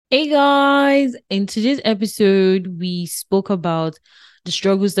Hey guys, in today's episode, we spoke about the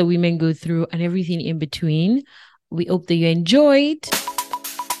struggles that women go through and everything in between. We hope that you enjoyed.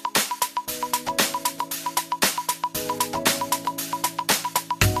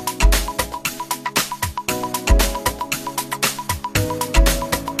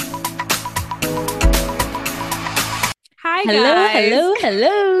 Hi Hello, guys. hello,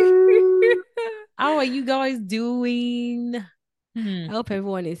 hello. How are you guys doing? I hope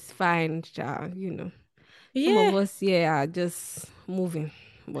everyone is fine, Some of Yeah. us here are just moving,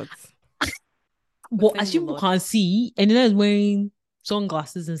 but the But as same you lot. can see, Enina is wearing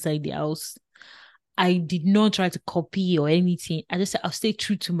sunglasses inside the house. I did not try to copy or anything. I just said I'll stay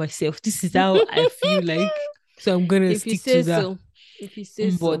true to myself. This is how I feel like. So I'm gonna If you stick to say that. so. If you say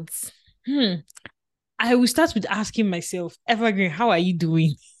But so. hmm, I will start with asking myself, Evergreen, how are you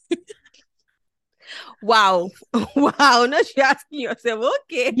doing? Wow. Wow. Not you asking yourself,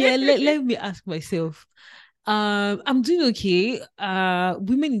 okay. Yeah, let me ask myself. I'm doing okay.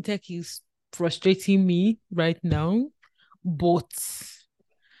 Women in tech is frustrating me right now, but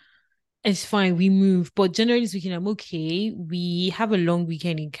it's fine. We move, but generally speaking, I'm okay. We have a long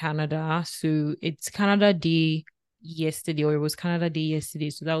weekend in Canada, so it's Canada Day yesterday, or it was Canada Day yesterday.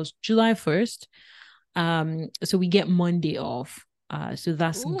 So that was July 1st. So we get Monday off. So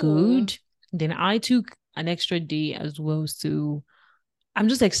that's Ooh, good. Then I took an extra day as well. So I'm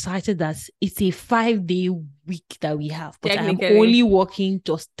just excited that it's a 5 day week that we have, but I am technically. only working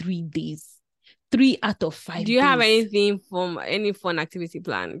just 3 days. 3 out of Do five you have days. anything from any fun activity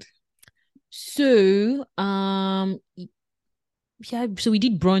planned? So, yeah, so we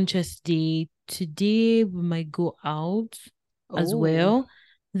did brunch yesterday. Today we might go out as Oh. well.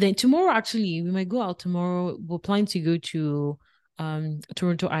 Then tomorrow, actually, we might go out tomorrow. We're planning to go to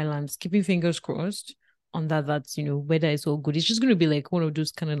Toronto Islands, keeping fingers crossed on that. That's weather is all good. It's just gonna be like one of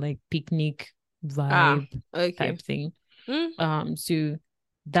those kind of like picnic Ah, vibe okay. type thing. Hmm. So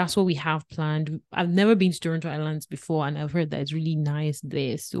that's what we have planned. I've never been to Toronto Islands before, and I've heard that it's really nice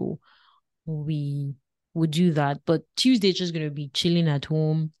there. So we would do that. But Tuesday is just gonna be chilling at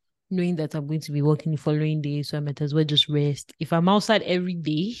home, knowing that I'm going to be working the following day, so I might as well just rest. If I'm outside every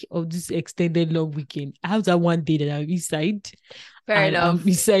day of this extended long weekend, I have that one day that I'm inside, Fair and I'm enough.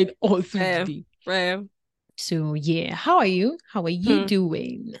 inside all through the Fair. day. Fair. So yeah, how are you? How are you Hmm.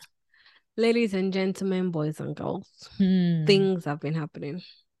 doing? Ladies and gentlemen, boys and girls, Hmm. things have been happening. As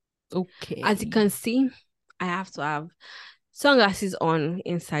you Okay. can see, I have to have sunglasses on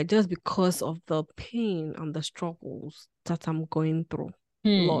inside just because of the pain and the struggles that I'm going through.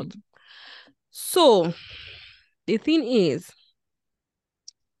 Lord. Hmm. So the thing is,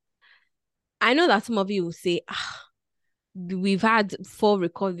 I know that some of you will say, we've had 4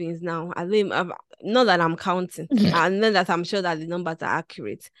 recordings now. Not that I'm counting, and then that I'm sure that the numbers are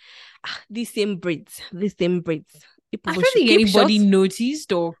accurate. These same braids. I People don't should think keep anybody short.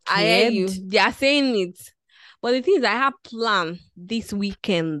 noticed or I hear cared. you. They are saying it. But the thing is, I have plan this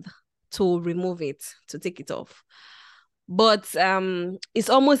weekend to remove it, to take it off. But it's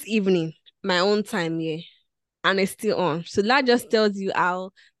almost evening, my own time here, and it's still on. So that just tells you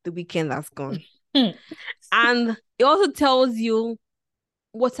how the weekend has gone. Hmm. And it also tells you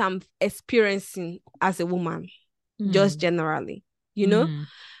what I'm experiencing as a woman, just Hmm. generally, you know? Hmm.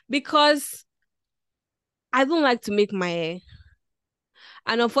 Because I don't like to make my hair.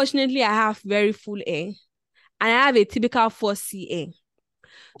 And unfortunately, I have very full hair. And I have a typical 4C hair.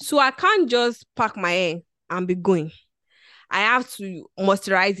 So I can't just pack my hair and be going. I have to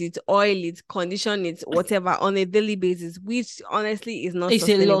moisturize it, oil it, condition it, whatever on a daily basis, which honestly is not It's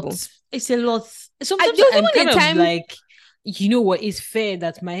a lot. sustainable. It's a lot. There Sometimes was I'm kind even a of time, like, you know what? It's fair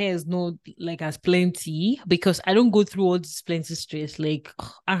that my hair is not like as plenty because I don't go through all this plenty stress. Like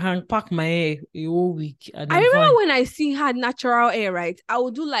I can pack my hair a whole week and I I'm remember fine. when I see had natural hair, right? I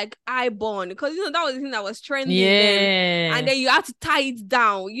would do like eye bond because that was the thing that was trending then. And Yeah. then you had to tie it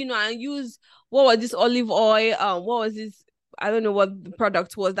down, and use what was this olive oil? What was this? I don't know what the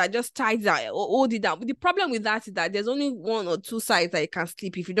product was that just ties that or hold it down. But the problem with that is that there's only one or two sides that you can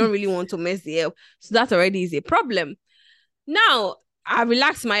sleep if you don't really want to mess the hair. So that already is a problem. Now I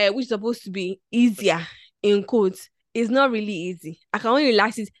relax my hair, which is supposed to be easier in quotes. It's not really easy. I can only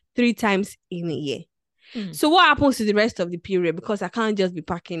relax it 3 times in a year. Hmm. So what happens to the rest of the period? Because I can't just be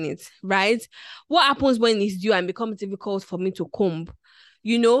packing it, right? What happens when it's due and becomes difficult for me to comb?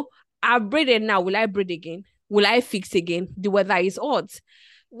 You know, I've braided now. Will I braid again? Will I fix again? The weather is hot.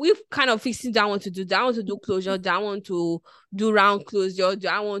 We've kind of fixed it. Do I want to do? Do I want to do closure? Do I want to do round closure? Do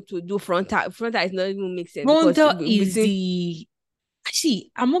I want to do frontal? Frontal is not even make sense because Frontal is between the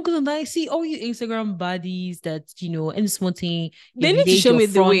See, I'm not gonna lie. See all you Instagram buddies that any small thing, They you need to relate show your me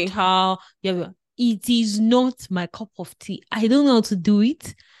the way. frontal. It is not my cup of tea. I don't know how to do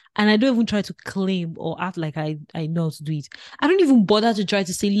it, and I don't even try to claim or act like I know how to do it. I don't even bother to try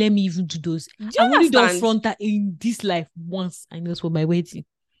to say, let me even do those. Do you I've only done understand? frontal in this life once. I know it's for my wedding,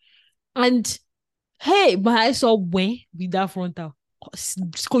 and hey, but I saw when with that frontal.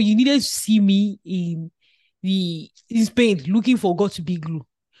 So you needed to see me in Spain looking for God to be glue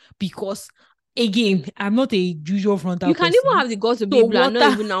because again I'm not a usual frontal You can person. even have the God to be So blue and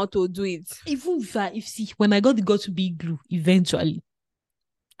not even know how to do it. Even if see when I got the God to be glue eventually,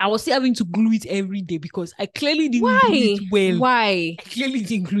 I was still having to glue it every day because I clearly didn't glue it well. Why? I clearly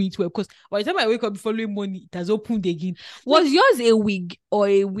didn't glue it well because by the time I wake up the following morning, it has opened again. Was yours a wig or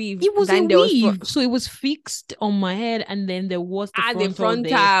a weave? It was a Then there was weave, so it was fixed on my head, and then there was the the frontal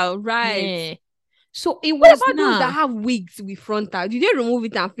there. frontal, right? Yeah. So it What was about those that nah. have wigs with frontal? Do they remove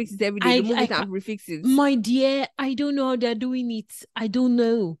it and fix it every day? Remove it and refix it? My dear, I don't know how they're doing it. I don't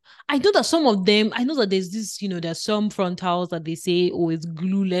know. I know that some of them, I know that there's this, there's some frontals that they say, oh, it's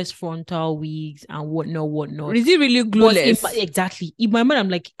glueless frontal wigs and whatnot. Is it really glueless? Exactly. In my mind, I'm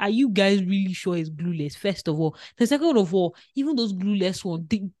like, are you guys really sure it's glueless? First of all. The second of all, even those glueless ones,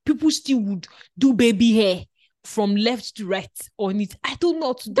 people still would do baby hair from left to right on it. I don't know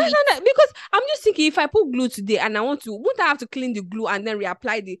how to do it. Because I'm just thinking if I put glue today and I want to, won't I have to clean the glue and then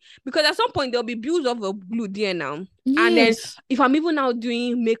reapply the, because at some point there'll be builds of a glue there now. Yes. And then if I'm even now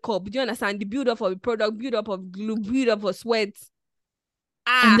doing makeup, do you understand? The build up of a product, build up of glue, build up of sweat.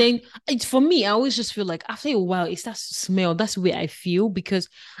 And then it's for me, I always just feel like after a while it starts to smell. That's the way I feel because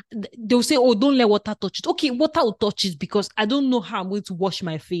they'll say, oh, don't let water touch it. Okay, water will touch it because I don't know how I'm going to wash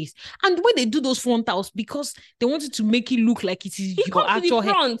my face. And when they do those frontals, because they wanted to make it look like it is your actual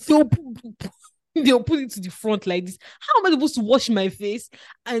hair, they'll put it to the front like this. How am I supposed to wash my face?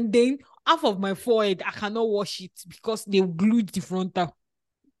 And then half of my forehead, I cannot wash it because they glued the frontal.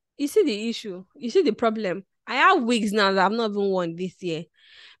 You see the issue. You see the problem. I have wigs now that I've not even worn this year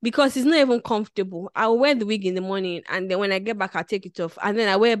because it's not even comfortable. I'll wear the wig in the morning and then when I get back, I take it off. And then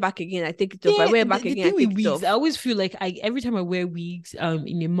I wear it back again, I take it off. I wear it back again, I take it off. I always feel like every time I wear wigs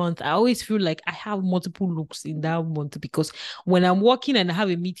in a month, I always feel like I have multiple looks in that month because when I'm working and I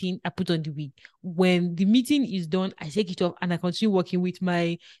have a meeting, I put on the wig. When the meeting is done, I take it off and I continue working with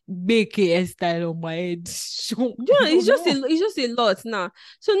my big hairstyle on my head. So, yeah, it's just a lot now.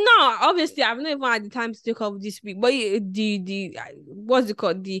 So now, obviously, I've not even had the time to take off this wig. But the what's it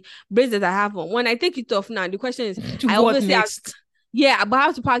called? The braids that I have on. When I take it off now, the question is, I obviously next? But I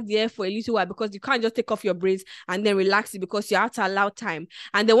have to pack the hair for a little while because you can't just take off your braids and then relax it because you have to allow time.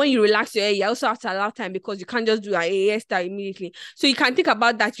 And then when you relax your hair, you also have to allow time because you can't just do a hairstyle immediately. So you can think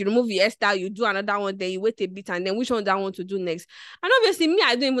about that. You remove your hairstyle, you do another one, then you wait a bit, and then which one do I want to do next? And obviously, me,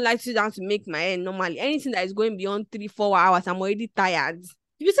 I don't even like to sit down to make my hair normally. Anything that is going beyond 3-4 hours, I'm already tired.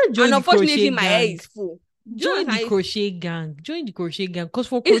 And unfortunately, my hair is full. Join the crochet gang because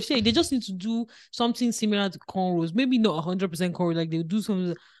for crochet they just need to do something similar to cornrows, maybe not 100% cornrows, like they'll do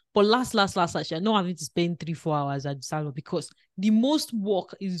something, but last actually I'm not having to spend 3-4 hours at the salon because the most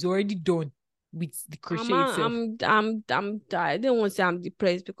work is already done with the crochet itself. I don't want to say I'm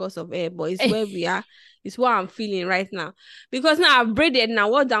depressed because of hair, but it's where we are. It's what I'm feeling right now. Because now I've braided. Now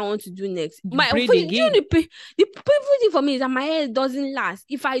what do I want to do next? The painful thing for me is that my hair doesn't last.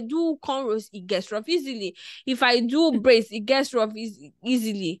 If I do cornrows, it gets rough easily. If I do braids, it gets rough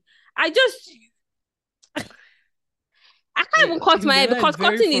easily. I can't even cut my hair because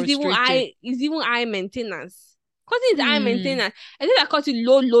cutting is even high maintenance. Cutting is high maintenance. I think I cut it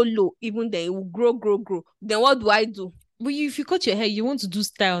low. Even then it will grow. Then what do I do? But if you cut your hair, you want to do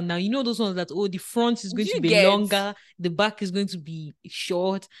style now. You know those ones that the front is going to be longer, the back is going to be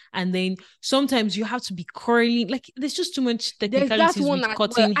short, and then sometimes you have to be curling. Like there's just too much technicalities with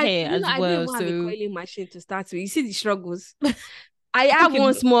cutting hair as well. I don't have a curling machine to start with. You see the struggles. I have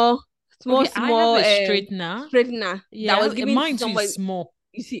one small. I have a straightener. Yeah, that was given mine to somebody. Is small.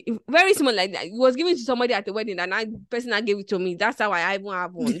 You see, very small like that. It was given to somebody at the wedding, and the person that gave it to me. That's how I even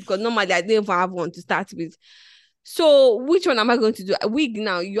have one because normally I didn't even have one to start with. So which one am I going to do? A wig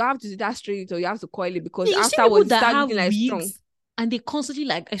now, you have to do that straight or you have to coil it because afterwards it starts looking like strong. And they constantly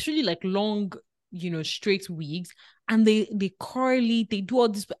especially long, straight wigs, and they curl it, they do all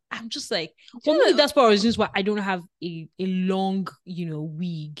this, but I'm just like, for me, that's part of the reasons why I don't have a long,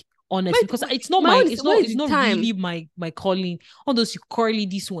 wig. Honestly, because it's not really my calling. All those you curly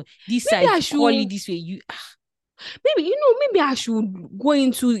this one, this side, curly this way. maybe I should go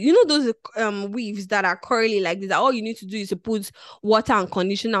into, those weaves that are curly like this, that all you need to do is to put water and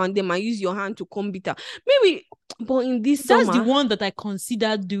conditioner on them and use your hand to comb it out. Maybe, but in this That's summer, the one that I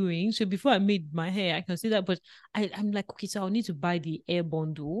considered doing. So before I made my hair, I considered, but I'm like, okay, so I'll need to buy the hair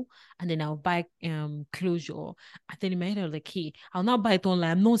bundle and then I'll buy closure. And then in my head, I was like, hey, I'll now buy it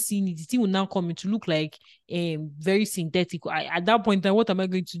online. I'm not seeing it. The thing will now come in to look like very synthetic. At that point, then what am I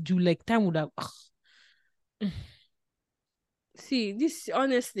going to do? Like, time would have. see, this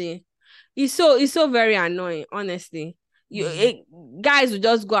honestly, it's so very annoying. Honestly, guys will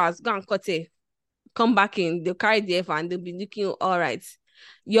just go and cut it, come back in, they'll carry the F and they'll be looking all right.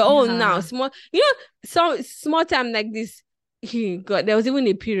 Your own now, Yeah. small, some small time like this. God, there was even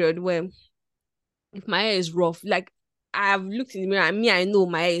a period where if my hair is rough, like I've looked in the mirror and I know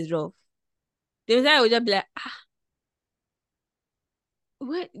my hair is rough. Then I would just be like,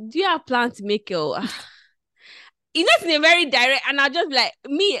 what do you have plans to make your it's not in a very direct, and I'll just be like,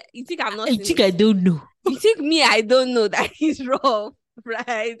 me, you think I've not I seen think it? I don't know. You think me, I don't know that he's rough,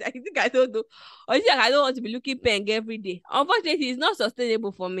 right? I think I don't know. Or you think I don't want to be looking pink every day. Unfortunately, it's not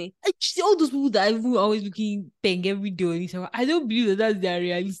sustainable for me. All those people that are even always looking peng every day on Instagram, I don't believe that that's their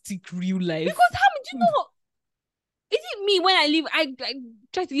realistic real life. Because how do you know? Is it me when I leave? I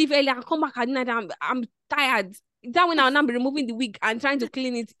try to leave early and come back at night. I'm tired. Is that when I'll now be removing the wig and trying to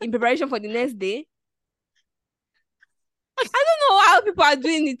clean it in preparation for the next day? I don't know how people are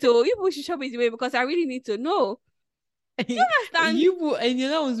doing it. Oh, you people should show me the way because I really need to know. Do you understand? And you're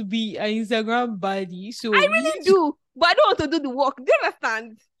not supposed to be an Instagram body, so I really do, but I don't want to do the work. Do you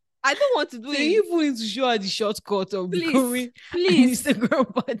understand? I don't want to do so it. you need to show her the shortcut of becoming an Please,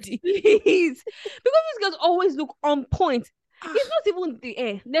 Instagram body. please, because these girls always look on point. It's not even the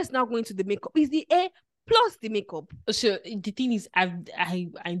hair. Let's now go into the makeup. It's the hair plus the makeup. So the thing is, I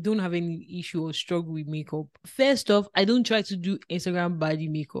don't have any issue or struggle with makeup. First off, I don't try to do Instagram body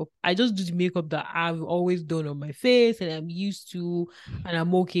makeup. I just do the makeup that I've always done on my face and I'm used to and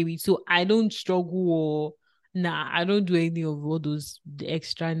I'm okay with. So I don't struggle or I don't do any of all those the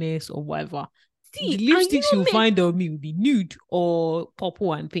extraness or whatever. See, The lipsticks you'll find on me will be nude or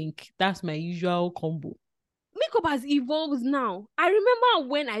purple and pink. That's my usual combo. Makeup has evolved now. I remember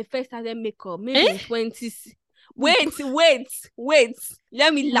when I first started makeup, maybe in 20s. Wait.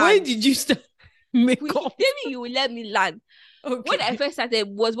 Let me land. When did you start makeup? Maybe you will let me land. Okay. When I first started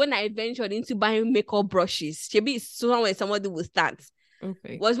was when I ventured into buying makeup brushes. Maybe it's somewhere somebody will start.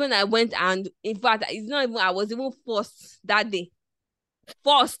 Okay. Was when I went, and in fact, it's not even, I was even forced that day.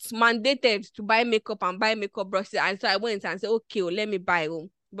 Forced, mandated to buy makeup and buy makeup brushes. And so I went and said, okay, well, let me buy one.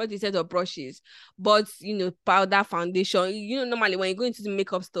 But instead of brushes, but powder, foundation. Normally when you go into the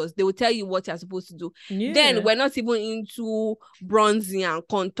makeup stores, they will tell you what you're supposed to do. Yeah. Then we're not even into bronzing and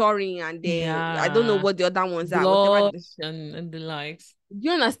contouring, and then I don't know what the other ones are. Whatever and the likes. Do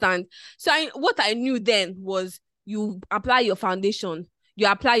you understand? So what I knew then was you apply your foundation, you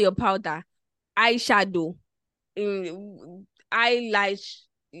apply your powder, eyeshadow, eyelash.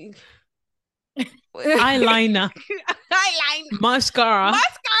 Eyeliner, mascara.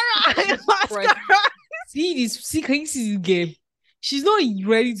 See this? Can you see this game? She's not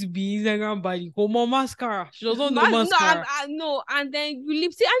ready to be Instagram body. More mascara. She doesn't know mascara. No, and then you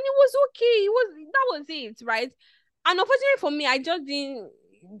lip sync, and it was okay. That was it, right? And unfortunately for me, I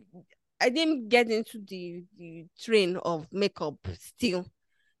didn't get into the train of makeup still,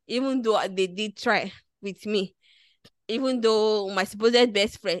 even though they did try with me. Even though my supposed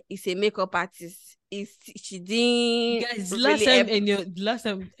best friend is a makeup artist, she didn't. Guys, last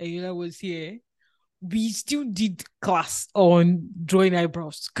time Eniola was here, we still did class on drawing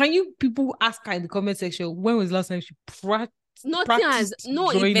eyebrows. Can you people ask her in the comment section when was the last time she practiced? Nothing has,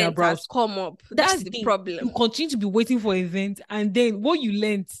 no event has come up. That's the problem. You continue to be waiting for events, and then what you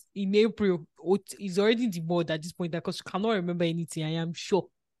learned in April is already in the board at this point because you cannot remember anything. I am sure.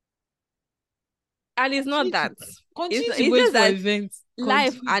 And it's not that. Continue to wait for events.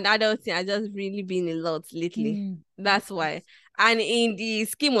 Life and adulting are just really been a lot lately. That's why. And in the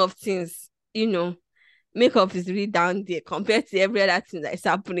scheme of things, makeup is really down there compared to every other thing that's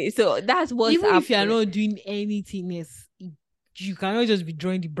happening. So that's what's even happening. If you're not doing anything else, you cannot just be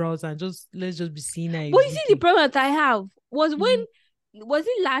drawing the brows and let's just be seeing that. But you see, the problem that I have was when was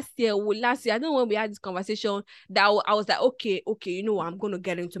it last year? I don't know when we had this conversation that I was like, okay, I'm gonna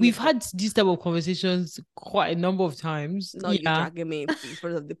get into. We've had this type of conversations quite a number of times. No, you dragging me in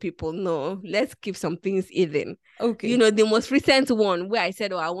front of the people. No, let's keep some things hidden. Okay. The most recent one where I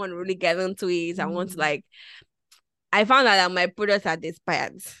said, I want to really get into it. I want to I found out that my products are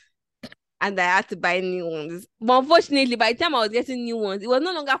expired. And I had to buy new ones. But unfortunately, by the time I was getting new ones, it was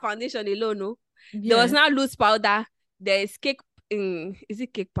no longer foundation alone. No, There was now loose powder. There is cake. Is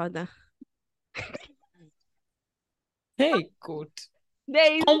it cake powder? Hey, good.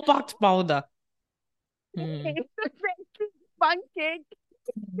 There is Compact powder. pancake.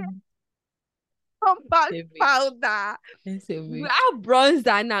 Compact powder. We have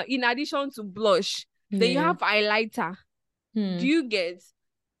bronzer now, in addition to blush. Then you have highlighter. Do you get?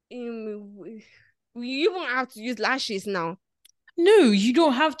 We even have to use lashes now. No, you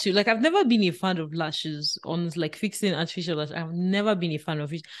don't have to. Like, I've never been a fan of lashes on like fixing artificial lashes. I've never been a fan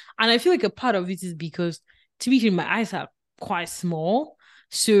of it. And I feel like a part of it is because, to be clear, my eyes are quite small.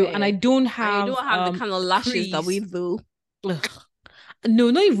 So, and I don't have, the kind of lashes crease. that we do. Ugh.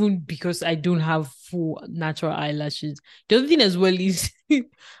 No, not even because I don't have full natural eyelashes. The other thing as well is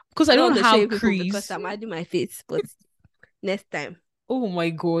because I don't have crease. Because I'm adding my face, but next time. Oh my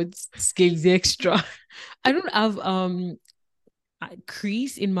God, scales extra. I don't have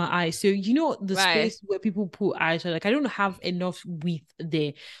crease in my eye, so you know the space where people put eyeshadow, like I don't have enough width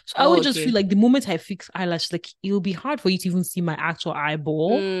there, so I would just feel like the moment I fix eyelash, like it'll be hard for you to even see my actual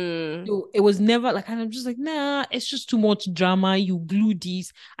eyeball. So it was never like, and I'm just like, nah, it's just too much drama. You glue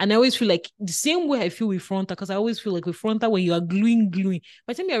these, and I always feel like the same way I feel with frontal, because I always feel like with frontal when you are gluing,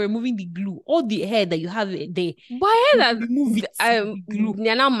 by the time you're removing the glue, all the hair that you have there, but I heard that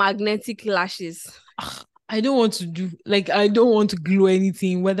they're now magnetic lashes. I don't want to glue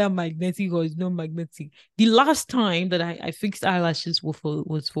anything, whether magnetic or it's not magnetic. The last time that I fixed eyelashes was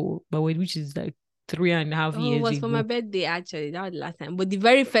for my wedding, which is like 3.5 years ago. It was for my birthday, actually. That was the last time. But the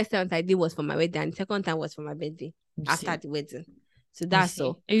very first time I did was for my wedding, and the second time was for my birthday after the wedding. So that's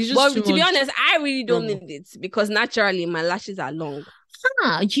all. But to be honest, I really don't need it because naturally my lashes are long.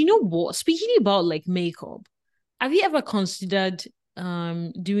 You know what? Speaking about like makeup, have you ever considered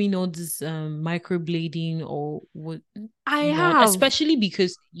doing all this microblading or what? I have, especially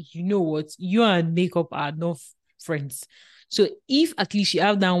because you know what, you and makeup are not friends. So if at least you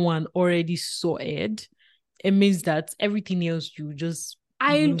have that one already sorted, it means that everything else you just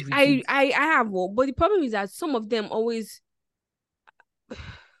I have one, but the problem is that some of them always.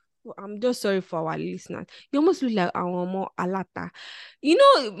 I'm just sorry for our listeners. You almost look like our more alata. You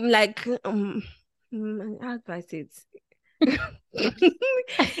know, like how do I say it?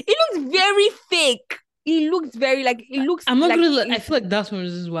 It looks very fake. It looks very like it looks. I'm not like, gonna. I feel like that's one of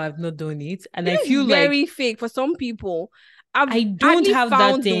the reasons why I've not done it, and I feel very fake for some people. I don't have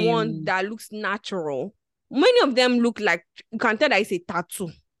found that the one that looks natural. Many of them look like you can tell that it's a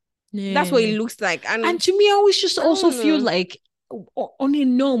tattoo. Yeah. That's what it looks like, and to me, I always just also feel like on a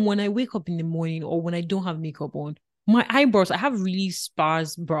norm when I wake up in the morning or when I don't have makeup on, my eyebrows, I have really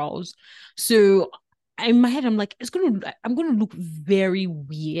sparse brows, so in my head I'm like, I'm gonna look very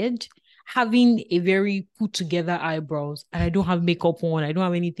weird having a very put together eyebrows and I don't have makeup on, I don't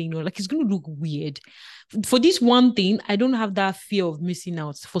have anything on, like it's gonna look weird. For this one thing, I don't have that fear of missing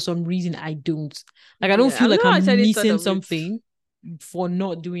out. For some reason I don't, like I don't feel like I'm missing something for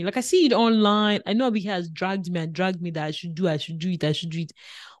not doing. Like I see it online, I know Abby has dragged me that I should do it,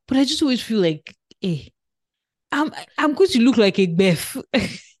 but I just always feel like I'm going to look like a Beth.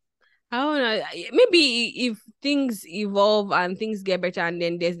 I don't know. Maybe if things evolve and things get better, and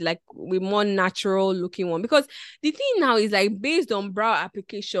then there's like a more natural looking one. Because the thing now is like based on brow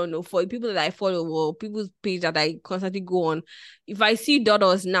application, or for people that I follow or people's page that I constantly go on. If I see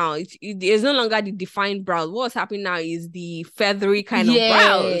daughters now, it's no longer the defined brows. What's happening now is the feathery kind of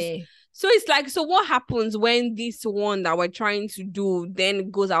brows. So it's like, so what happens when this one that we're trying to do then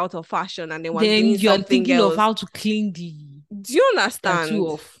goes out of fashion and then we're doing you're something thinking else? Of how to clean the. Do you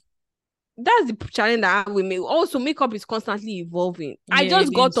understand? That's the challenge that we make. Also, makeup is constantly evolving. I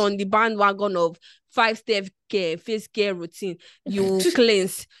just got on the bandwagon of 5-step care, face care routine. You will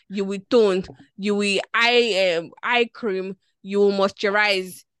cleanse, you will tone, you will eye cream, you will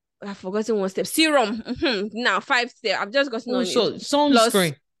moisturize. I've forgotten one step. Serum. Now 5 steps. I've just gotten on so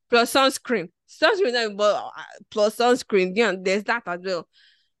sunscreen. Plus sunscreen. Sunscreen, but plus sunscreen. Yeah, there's that as well.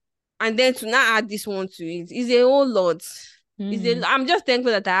 And then to now add this one to it is a whole lot. I'm just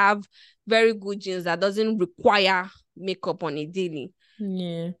thankful that I have very good genes that doesn't require makeup on a daily.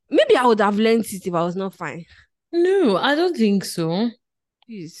 Yeah. Maybe I would have learned it if I was not fine. No, I don't think so.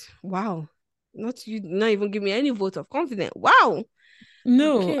 Jeez. Wow. Not even give me any vote of confidence. Wow.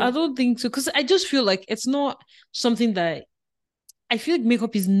 No, okay. I don't think so. Because I just feel like it's not something that I feel like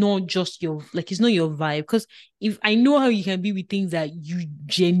makeup is not just it's not your vibe. Because if I know how you can be with things that you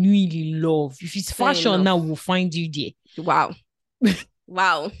genuinely love, if it's fashion now, we'll find you there. Wow.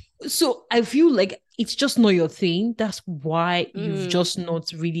 Wow. So I feel like it's just not your thing. That's why you've just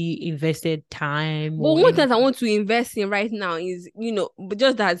not really invested time. But one thing I want to invest in right now is, but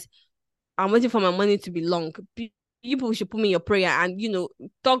just that I'm waiting for my money to be long. People should put me in your prayer and,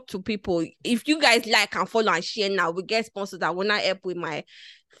 talk to people. If you guys like and follow and share now, we get sponsors that will not help with my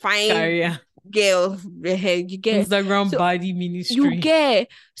fine Career. girl. You get Instagram body ministry. You get.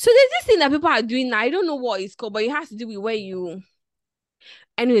 So there's this thing that people are doing now. I don't know what it's called, but it has to do with where you...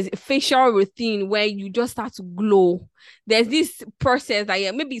 Anyways, facial routine where you just start to glow. There's this process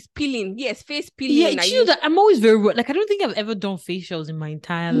that maybe it's peeling. Yes, face peeling. Yeah, you know that I'm always very like, I don't think I've ever done facials in my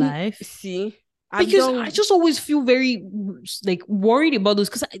entire life. See, because I just always feel very like worried about those.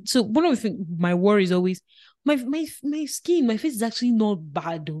 Because so one of the things, my worry is always my skin, my face is actually not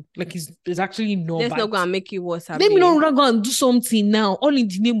bad though. Like it's actually not bad. Let's not go and make it worse. Let me not go and do something now, all in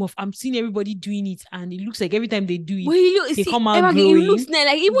the name of I'm seeing everybody doing it, and it looks like every time they do it, they come out glowing. It looks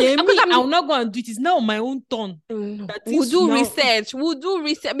like even I'll not go and do it. It's now on my own turn. We'll do research.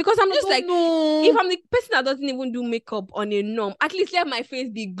 Because I'm just like, if I'm the person that doesn't even do makeup on a norm, at least let my face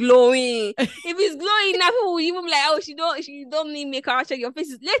be glowing. If it's glowing, now people will even be like, oh, she don't need makeup. Check your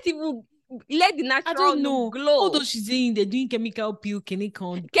face. Let the natural glow. Although she's saying they're doing chemical peel,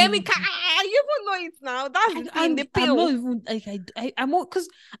 chemical. You even know it now. That's the thing. The peel. I'm not even like I'm more because,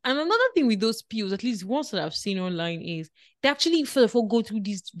 and another thing with those peels, at least ones that I've seen online, is they actually first of all go through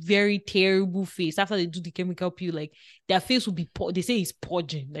this very terrible phase after they do the chemical peel. Like their face will be they say it's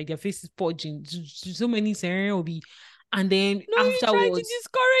purging, like their face is purging. So many scenarios will be. And then afterwards, you're trying to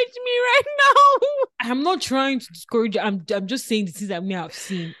discourage me right now. I'm not trying to discourage you. I'm just saying the things that me I've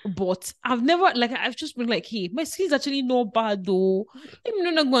seen, but I've never I've just been like, hey, my skin's actually not bad though. Let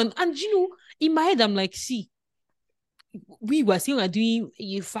me not go on. And in my head, I'm like, see, we were saying we're doing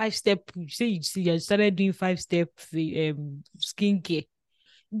a 5-step. You started doing 5-step skincare.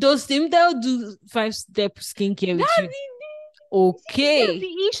 Does Simtel do 5-step skincare with you? Okay, that's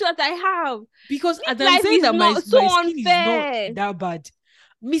the issue that I have, because as I'm saying that my skin is not that bad.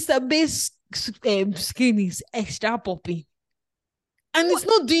 Mr. Base skin is extra popping, and it's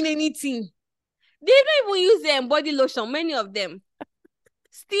not doing anything. They don't even use body lotion. Many of them,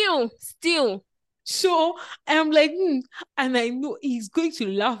 still. So I'm like, and I know he's going to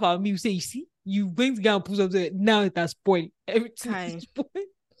laugh at me. Say, you see, you going to go and put something. Now it has spoiled. Everything is spoiled.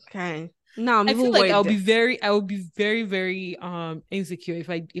 Okay. No, I feel like I will be very, very insecure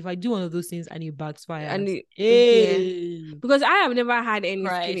if I do one of those things and it backfires. Because I have never had any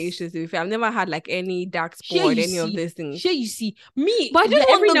skin issues. I've never had like any dark spot or any of these things. Sure, you see me, but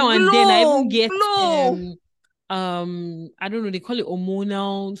every now and then I even get I don't know, they call it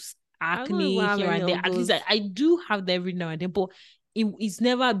hormonal acne here and there. At least I do have that every now and then, but it's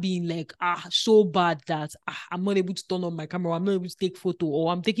never been like so bad that I'm not able to turn on my camera, I'm not able to take photo,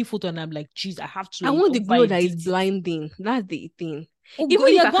 or I'm taking photo and I'm like, geez, I have to. I want the glow that is blinding. That's the thing. Even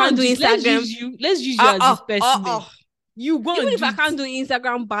if I can't do Instagram, let's use you as this person. You go even if I can't do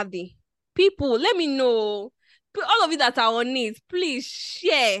Instagram body, people let me know. All of you that are on it, please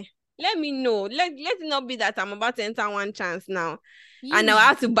share. Let me know. Let it not be that I'm about to enter one chance now. And now I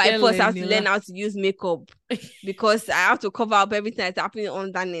have to by force, I have to learn how to use makeup because I have to cover up everything that's happening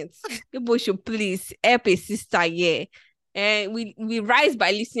on that net. People should please help a sister here. And we rise by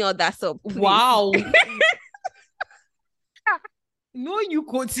listening all that stuff. Please. Wow. No, you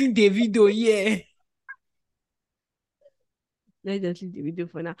quoting the video, yeah. Let's just leave the video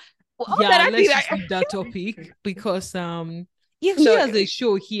for now. Let's just leave that topic because she has a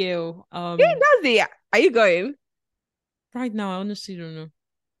show here. Yeah, that's it. Are you going? Right now, I honestly don't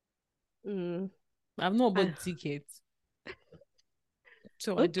know. I've not bought tickets,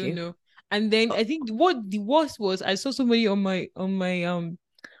 so okay. I don't know. And then I think what the worst was, I saw somebody on my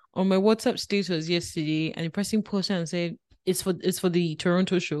WhatsApp status yesterday, and the person posted and said it's for the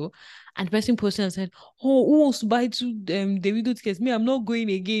Toronto show, and the person posted and said, "Oh, who wants to buy 2 Davido tickets? Me, I'm not going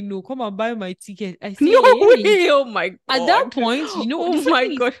again. No, come and buy my ticket." I said, "No way! Oh my god!" At that point, oh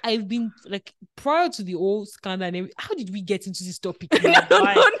my god, I've been like prior to the whole scandal. How did we get into this topic? No.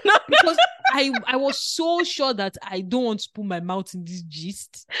 Because I was so sure that I don't want to put my mouth in this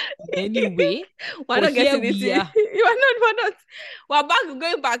gist anyway. We're not getting into it. We're not. We're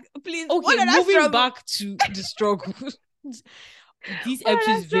going back. Please. Okay, moving back to the struggle. This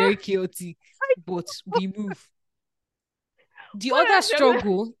episode is very chaotic, but we move. The other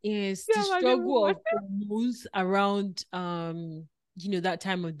struggle is the struggle of hormones around that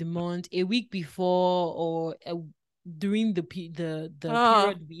time of the month, a week before or during the period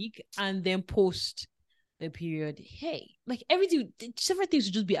week, and then post the period. Hey, like everything, several things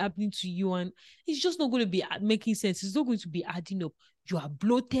will just be happening to you, and it's just not going to be making sense. It's not going to be adding up. You are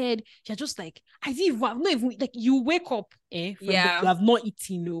bloated. You're just like, I've not even like you wake up, you have not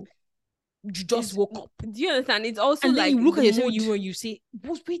eaten, You just woke up. Do you understand? It's also and then like you look at yourself mood. in the mirror and you say,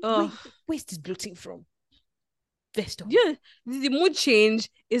 where's this bloating from? First of all. Yeah, the mood change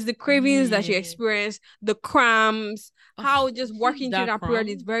is the cravings that you Yeah. experience, the cramps, how just you working through that period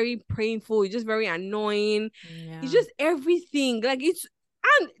is cramp. very painful, it's just very annoying. Yeah. It's just everything. Like it's,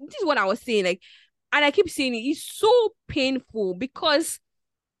 and this is what I was saying, like, and I keep saying it's so painful because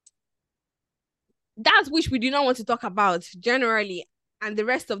that's which we do not want to talk about generally, and the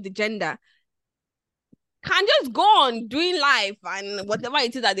rest of the gender can just go on doing life and whatever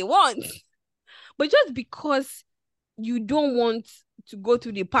it is that they want. But just because you don't want to go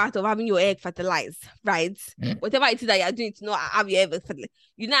through the path of having your egg fertilized, right? Whatever it is that you're doing to not have your egg fertilized,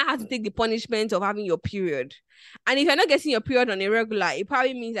 you now have to take the punishment of having your period. And if you're not getting your period on a regular, it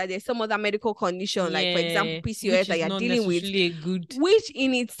probably means that there's some other medical condition, like for example, PCOS that you're dealing with, which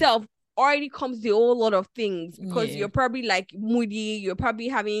in itself already comes with a whole lot of things, because you're probably like moody, you're probably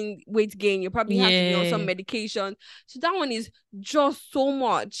having weight gain, you're probably have to be on some medication. So that one is just so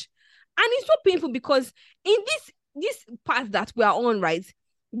much. And it's so painful because in this path that we are on, right?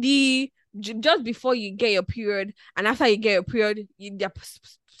 Just before you get your period and after you get your period,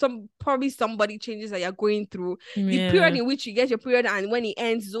 probably somebody changes that you're going through. The period in which you get your period and when it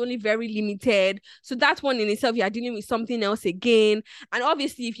ends is only very limited. So that one in itself, you're dealing with something else again. And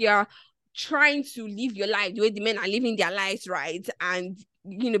obviously, if you're trying to live your life the way the men are living their lives, right? And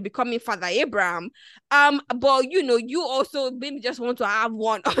becoming Father Abraham, but you also maybe just want to have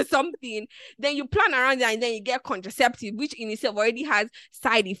one or something, then you plan around that and then you get contraceptive, which in itself already has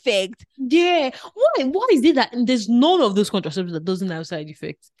side effects. Why is it that there's none of those contraceptives that doesn't have side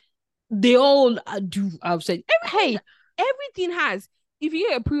effects? They all do have side. Everything has. If you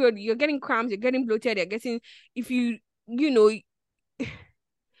get a period, you're getting cramps, you're getting bloated, you're getting, if you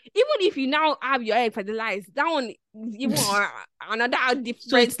even if you now have your egg fertilized, that one is even another different.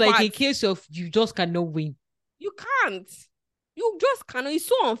 So it's like a case of you just cannot win. You can't. You just cannot. It's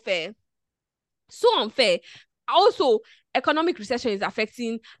so unfair. So unfair. Also, economic recession is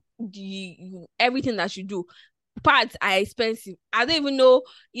affecting everything that you do. Parts are expensive. I don't even know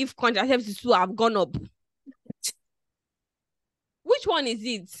if contraceptives too have gone up. Which one is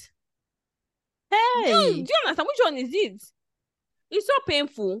it? Hey, do you understand? Which one is it? It's so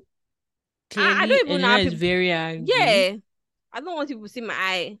painful. Clearly, I don't even know. It's very angry. Yeah, I don't want people to see my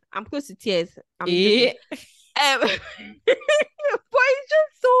eye. I'm close to tears. But it's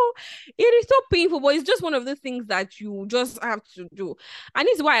just it is so painful. But it's just one of the things that you just have to do. And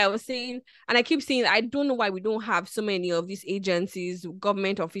this is why I was saying, and I keep saying, I don't know why we don't have so many of these agencies,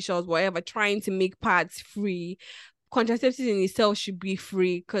 government officials, whatever, trying to make pads free. Contraceptives in itself should be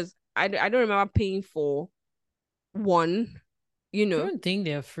free, because I don't remember paying for one. I don't think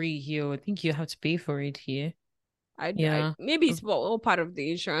they're free here. I think you have to pay for it here. Maybe it's all part of the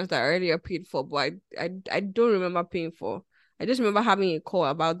insurance that I earlier paid for, but I don't remember paying for. I just remember having a call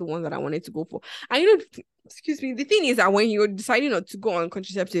about the ones that I wanted to go for. And excuse me, the thing is that when you're deciding not to go on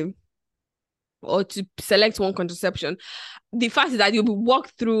contraceptive or to select one contraception, the fact is that you'll be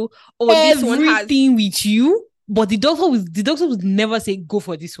walked through this one has everything with you. But the doctor would never say go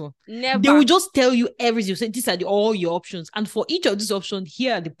for this one. Never. They will just tell you everything. Say these are all your options, and for each of these options,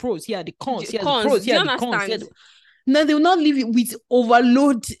 here are the pros, here are the cons, here are the pros, here are the cons. Now they will not leave you with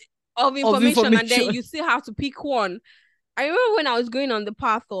overload of information, and then you still have to pick one. I remember when I was going on the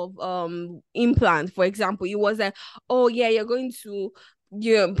path of implant, for example, it was like, oh yeah, you're going to.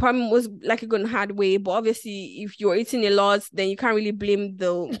 Your problem was like you're going hard way, but obviously if you're eating a lot, then you can't really blame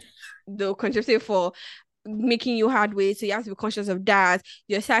the contraceptive for making you hard weight, so you have to be conscious of that.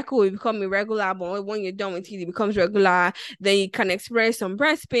 Your cycle will become irregular, but when you're done with it becomes regular. Then you can experience some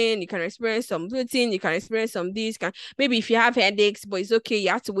breast pain, you can experience some bloating, you can experience some this. Maybe if you have headaches, but it's okay, you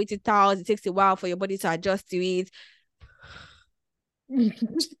have to wait it out. It takes a while for your body to adjust to it.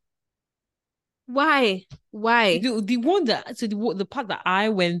 Why the one that the part that I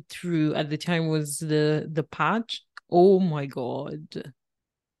went through at the time was the patch. Oh my god.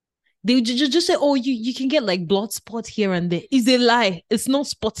 They just say, oh, you can get like blood spots here and there. It's a lie. It's not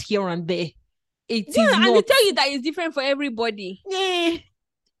spots here and there. It is and not. they tell you that it's different for everybody. Yeah.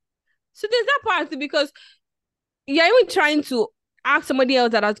 So there's that part too, because you're even trying to ask somebody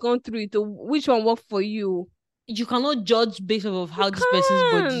else that has gone through it, which one worked for you. You cannot judge based off of how this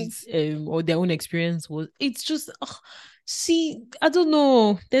person's body or their own experience was. It's just, see, I don't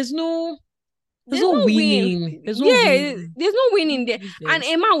know. There's no winning. There's no winning there. And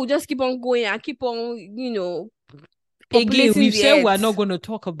Emma will just keep on going and keep on, again, we said we're not going to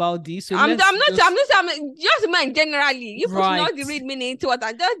talk about this. So I'm just meant generally. You put not the read meaning into what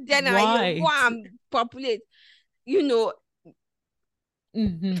I just generally go and populate,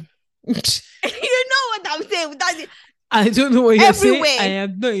 Mm-hmm. You know what I'm saying? That's I don't know what you're everywhere. saying. I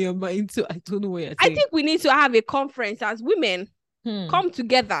am not in your mind, so I don't know what you're saying. I think we need to have a conference as women, come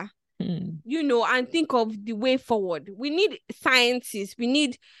together, you know, and think of the way forward. We need scientists, we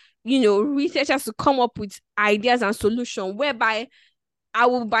need, you know, researchers to come up with ideas and solutions whereby I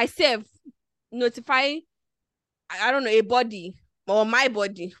will myself notify, I don't know, a body or my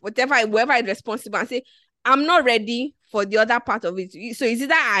body, whoever is responsible, and say, I'm not ready for the other part of it. So is it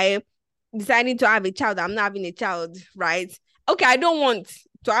that I deciding to have a child, I'm not having a child, right? Okay, I don't want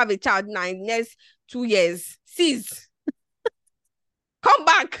to have a child now in the next 2 years. Cease. Come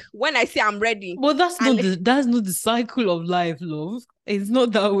back when I say I'm ready. But that's not the cycle of life, love. It's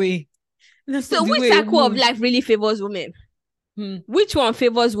not that way. So which cycle of life really favors women? Which one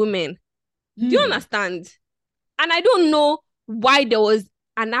favors women? Do you understand? And I don't know why there was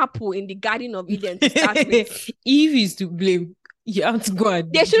an apple in the Garden of Eden to start with. Eve is to blame. You have to go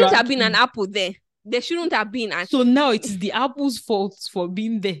and there shouldn't have been an apple there. There shouldn't have been. So now it is the apple's fault for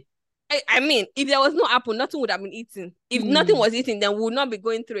being there. I mean, if there was no apple, nothing would have been eaten. If nothing was eaten, then we would not be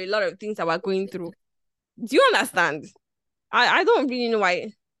going through a lot of things that we're going through. Do you understand? I don't really know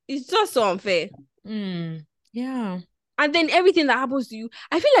why. It's just so unfair. Yeah. And then everything that happens to you,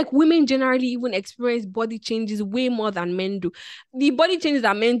 I feel like women generally even experience body changes way more than men do. The body changes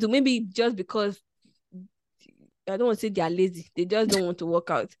that men do, maybe just because, I don't want to say they are lazy. They just don't want to work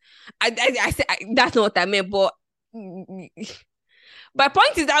out. I say that's not what I meant, but my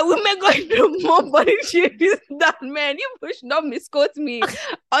point is that women go through more body changes than men. You should not misquote me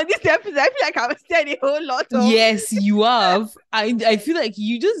on this episode. I feel like I've said a whole lot of... Yes, you have. I feel like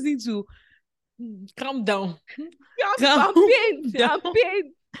you just need to calm down. I'm pained.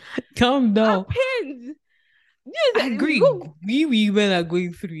 Calm down. I'm pained. Yes, I agree. We women are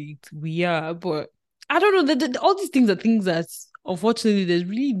going through it. We are, but I don't know. All these things are things that, unfortunately, there's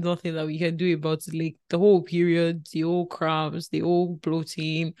really nothing that we can do about it. Like the whole period, the whole cramps, the whole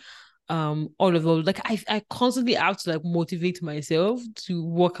bloating, all of those. Like I constantly have to like motivate myself to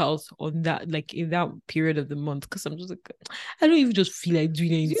work out on that, like in that period of the month, because I'm just like, I don't even just feel like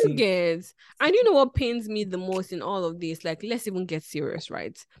doing anything. Do you get? And you know what pains me the most in all of this? Like, let's even get serious,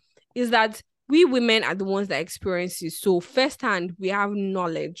 right? Is that we women are the ones that experience it. So firsthand, we have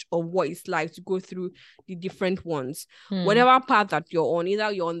knowledge of what it's like to go through the different ones. Whatever path that you're on,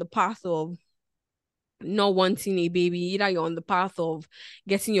 either you're on the path of not wanting a baby, either you're on the path of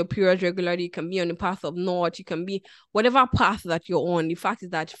getting your period regularly, you can be on the path of not, you can be whatever path that you're on. The fact is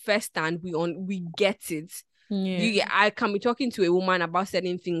that firsthand we get it. Yeah. I can be talking to a woman about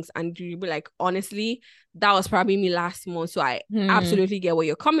certain things and you'll be like, honestly, that was probably me last month. So I absolutely get where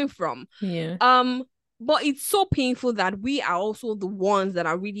you're coming from. Yeah. But it's so painful that we are also the ones that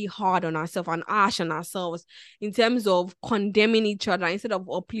are really hard on ourselves and harsh on ourselves in terms of condemning each other instead of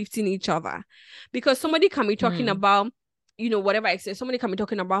uplifting each other. Because somebody can be talking about, you know, whatever I said, somebody can be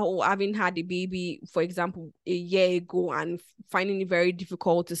talking about, having had a baby, for example, a year ago and finding it very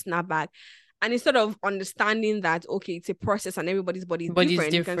difficult to snap back. And instead of understanding that, okay, it's a process and everybody's body is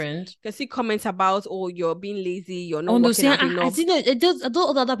different. You can see comments about, you're being lazy, you're not working out enough. I think that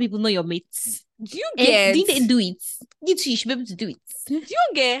other people know your mates. Do you get? Didn't they do it? You too, you should be able to do it. Do you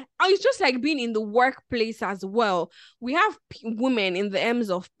get? And it's just like being in the workplace as well. We have women in the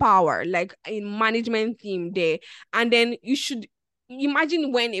M's of power, like in management team there. And then you should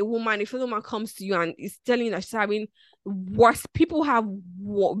imagine when a woman comes to you and is telling you that she's having worse. People have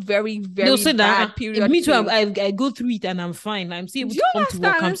very, very bad period. Me too. I go through it and I'm fine. I'm still able to come to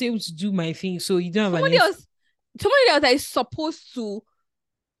work. I'm still able to do my thing. So you don't have somebody else that is supposed to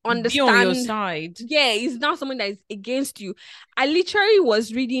understand, be on your side. Yeah, it's not someone that is against you. I literally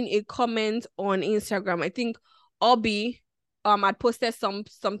was reading a comment on Instagram. I think Obi had posted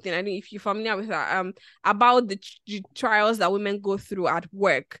something. I don't know if you're familiar with that, about the trials that women go through at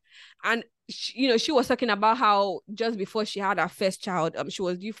work. And she was talking about how just before she had her first child, she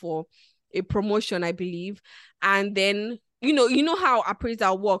was due for a promotion, I believe. And then you know how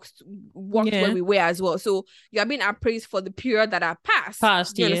appraisal worked where we were as well. So you are being appraised for the period that I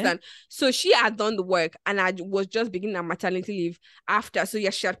passed. Do you understand? So she had done the work and I was just beginning her maternity leave after. So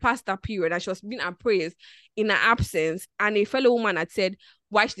she had passed that period and she was being appraised in her absence. And a fellow woman had said,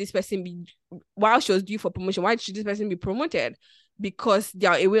 why should this person be, while she was due for promotion, why should this person be promoted? Because they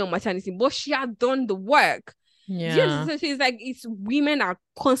are away on maternity. But she had done the work. Yeah. So it's like women are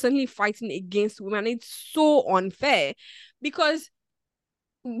constantly fighting against women. It's so unfair because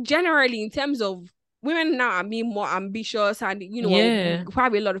generally in terms of women now are being more ambitious and we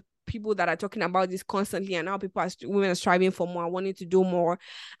have a lot of people that are talking about this constantly and how women are striving for more, wanting to do more,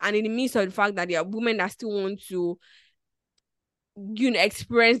 and in the midst of the fact that there are women that still want to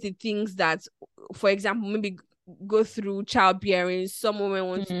experience the things that, for example, maybe go through childbearing. Some women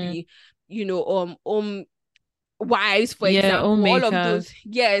want to be, wives, for example. All of those,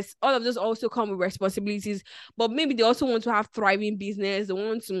 yes, all of those also come with responsibilities, but maybe they also want to have thriving business. They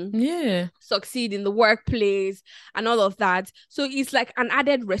want to succeed in the workplace and all of that. So it's like an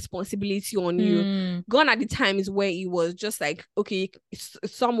added responsibility on you. Gone at the time is where it was just like, okay,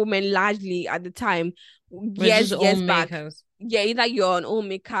 some women largely at the time, years back, either you're an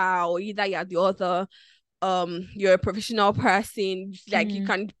homemaker or either you're the other, you're a professional person, like you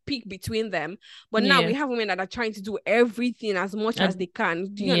can pick between them. But now we have women that are trying to do everything as much as they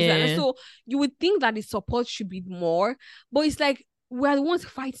can. Do you understand? And so you would think that the support should be more, but it's like we're the ones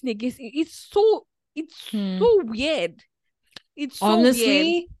fighting against it. It's so weird. It's so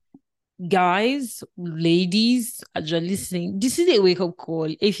honestly weird. Guys, ladies, as you're listening, this is a wake-up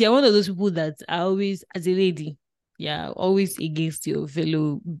call. If you're one of those people that are always, as a lady, always against your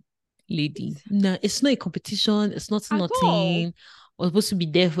fellow lady. No, it's not a competition. It's not nothing. We're supposed to be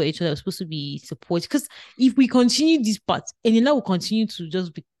there for each other. We're supposed to be support. Because if we continue this part, and then will continue to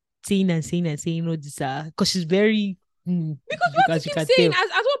just be saying all this, because she's very. Because what you keep saying,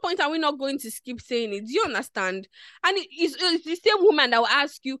 at what point are we not going to skip saying it? Do you understand? And it's the same woman that will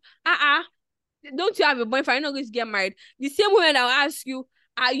ask you, don't you have a boyfriend? You're not going to get married. The same woman that will ask you,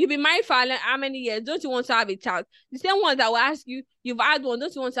 you've been married for how many years? Don't you want to have a child? The same ones that will ask you, you've had one,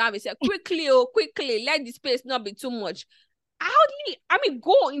 don't you want to have a child? Quickly, let the space not be too much.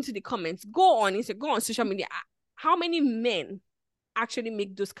 Go into the comments, go on social media. How many men actually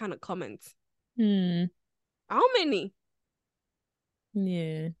make those kind of comments? How many?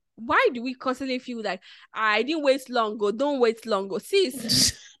 Yeah. Why do we constantly feel like I didn't wait long? Don't wait long.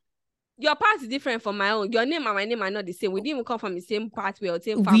 Sis. Your part is different from my own. Your name and my name are not the same. We didn't even come from the same pathway or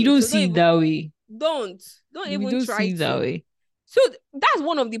same family. We don't see it that way. Don't even try to. That way. So that's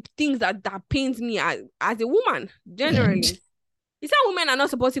one of the things that pains me as a woman, generally. It's that women are not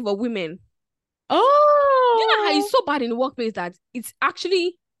supportive of women. Oh. You know how it's so bad in the workplace that it's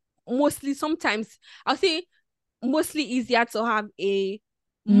actually mostly, sometimes, I'll say mostly easier to have a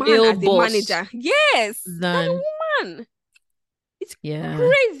man male as boss a manager. Yes. Than a woman. It's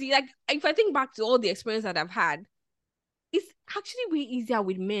crazy. Like, if I think back to all the experience that I've had, it's actually way easier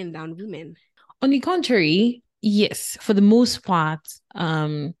with men than women. On the contrary, yes, for the most part,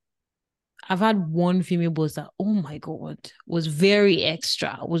 I've had one female boss that, oh my God, was very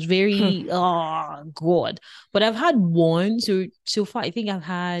extra, was very, oh God. But I've had one, so far, I think I've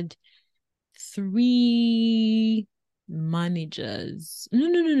had 3 managers.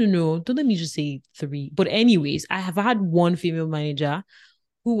 No. Don't let me just say 3. But anyways, I have had one female manager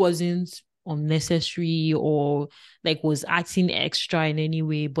who wasn't unnecessary or like was acting extra in any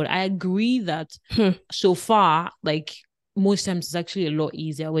way. But I agree that so far, like most times it's actually a lot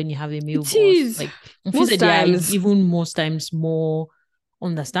easier when you have a male boss. Like most times, even most times more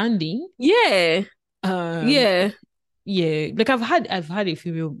understanding. Yeah. Like I've had a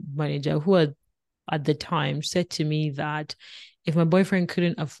female manager who had at the time said to me that if my boyfriend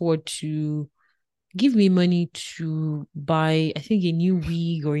couldn't afford to give me money to buy, I think, a new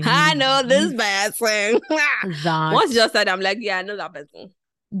wig or I know this person. Once you just said, I'm like, yeah, I know that person.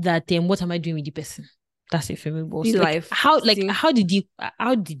 That what am I doing with the person? That's a female boss. His life. What's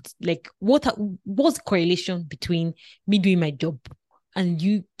the correlation between me doing my job and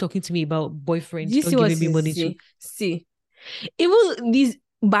you talking to me about boyfriends not giving me money to? See, even these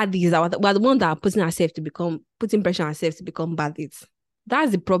baddies are the ones that are putting pressure on ourselves to become baddies.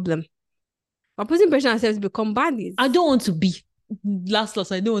 That's the problem. We're putting pressure on ourselves to become baddies. I don't want to be. Last,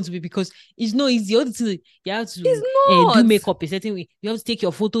 I don't want to be, because it's not easy. All the thing you have to do makeup a certain way. You have to take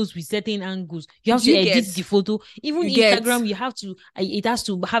your photos with certain angles. You have to edit the photo. Even Instagram, you have to. It has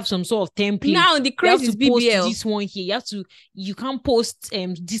to have some sort of template. Now the craze is BBL. Post this one here. You can't post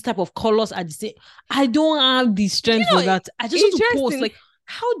this type of colors at the same. I don't have the strength for that. I just want to post. Like,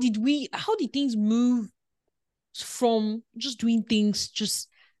 how did things move from just doing things just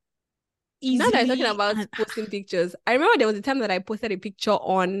easily? Now that I'm talking about posting pictures, I remember there was a time that I posted a picture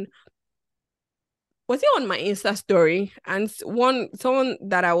on, was it on my Insta story? And someone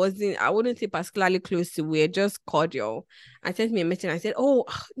that I wouldn't say particularly close to, we're just cordial, and sent me a message. I said, oh,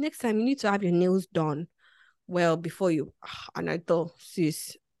 next time you need to have your nails done well before you. And I thought,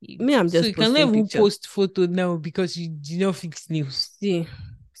 sis, I'm just. So you can never post photo now because you do not fix nails.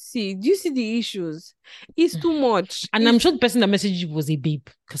 See, do you see the issues? It's too much. And I'm sure the person that messaged you was a babe.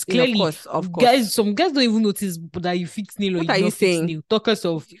 Because clearly, of course. Some guys don't even notice that you fix nail or what you don't fix nail. Talk us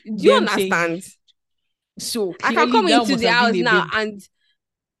off. Do you understand? So I can come into the house now and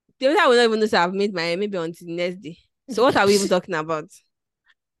the other I will not even know I've made my maybe until the next day. So what are we even talking about?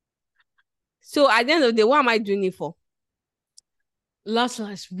 So at the end of the day, what am I doing it for? Last,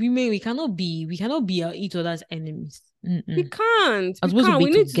 women, we cannot be each other's enemies. We can't. As opposed to be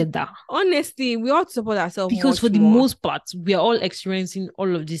We need together. Honestly, we ought to support ourselves because for the more. most part, we are all experiencing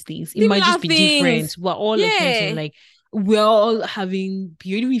all of these things. It might just be different. We're all experiencing, like, we're all having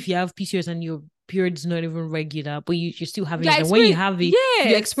period. If you have PCOS and your period is not even regular, but you're still having it. And when you have it,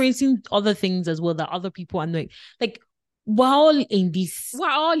 you're experiencing other things as well that other people are not. Like, we're all in this. We're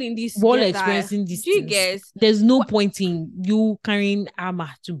all experiencing this. Do you guess? There's no point in you carrying armor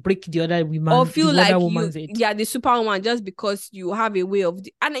to break the other woman or feel like you're the superwoman just because you have a way of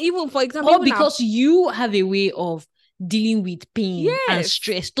and even for example, or because you have a way of dealing with pain and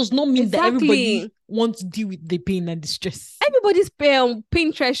stress does not mean that everybody wants to deal with the pain and the stress. Everybody's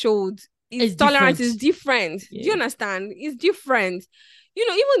pain threshold tolerance is different. Do you understand? It's different. You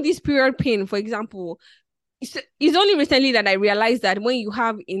know, even this period pain, for example, it's only recently that I realized that when you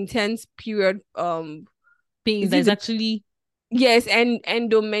have intense period pain, there's actually and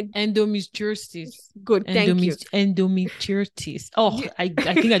endometriosis. Good, thank you. Endometriosis. Oh, I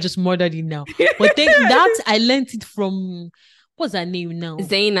think I just murdered it now. But that I learned it from, what's her name now?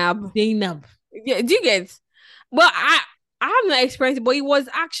 Zainab. Yeah, do you get? Well, I have no experience, but it was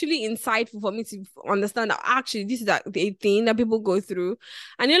actually insightful for me to understand that actually this is a thing that people go through,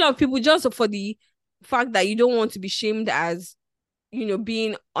 and a lot of people just for the fact that you don't want to be shamed as, you know,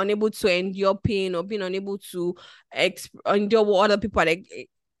 being unable to endure pain or being unable to endure what other people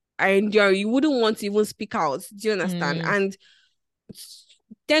are enduring. You wouldn't want to even speak out. Do you understand? And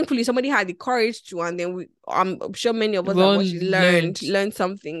thankfully, somebody had the courage to, and then I'm sure many of us learned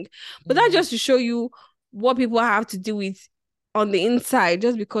something. But that's just to show you what people have to do with on the inside,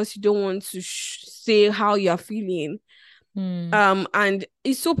 just because you don't want to say how you're feeling. And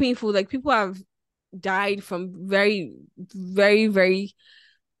it's so painful. Like, people have died from very, very, very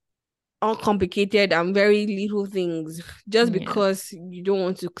uncomplicated and very little things just because you don't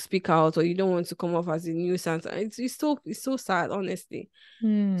want to speak out or you don't want to come off as a nuisance. It's so sad, honestly.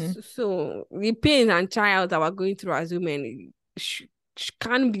 So the pain and trials that we're going through as women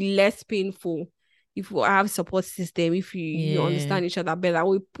can be less painful if we have support system, if you understand each other better.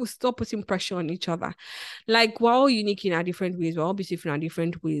 We stop putting pressure on each other. Like, we're all unique in our different ways. We're all different in our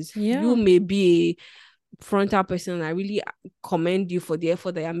different ways. You may be a frontal person, and I really commend you for the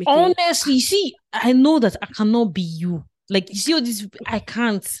effort that you're making. Honestly, see, I know that I cannot be you. Like, you see all this, I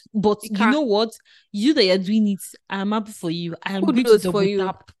can't. But you know what? You that you're doing it, I'm happy for you. I'm going to double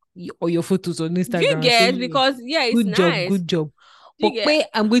tap or your photos on Instagram. You get, because it's nice. Good job. But wait,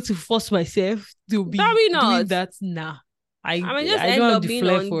 I'm going to force myself to be doing that. Nah. I just end up being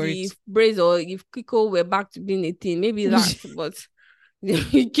on the brace, or if Kiko were back to being a teen, maybe that. But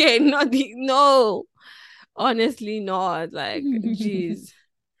you can't, no. Honestly, not. Like, jeez.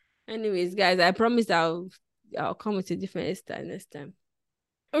 Anyways, guys, I promise I'll come with a different style next time.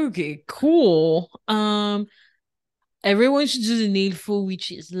 Okay, cool. Everyone should do the needful,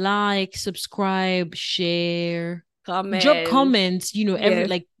 which is like, subscribe, share, drop comments. You know,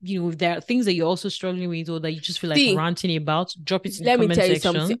 if there are things that you're also struggling with or that you just feel like ranting about, drop it in the comment section. Let me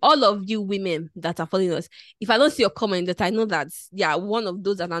tell you something. All of you women that are following us, if I don't see your comment, that I know that one of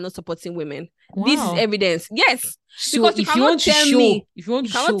those that are not supporting women. Wow. This is evidence. Yes. So because if you want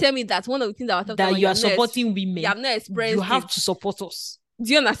to tell me that one of the things that you are supporting women, you have not experienced. You have to support us.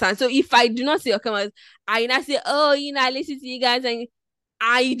 Do you understand? So if I do not see your comments, I not say, oh, I listen to you guys, and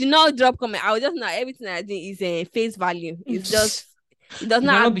I do not drop comment. I will just know everything I do is a face value. It's just, it does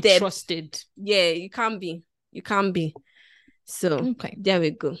not have depth. Trusted. Yeah, you can't be. So okay, there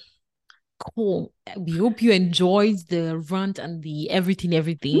we go. Cool. We hope you enjoyed the rant and the everything.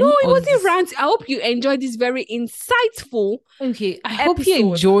 No, it wasn't rant. I hope you enjoyed this very insightful. Okay, I hope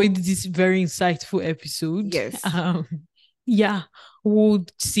you enjoyed this very insightful episode. Yes. Yeah. We'll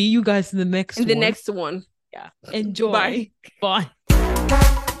see you guys in the next one. next one. Yeah. Enjoy. Bye. Bye.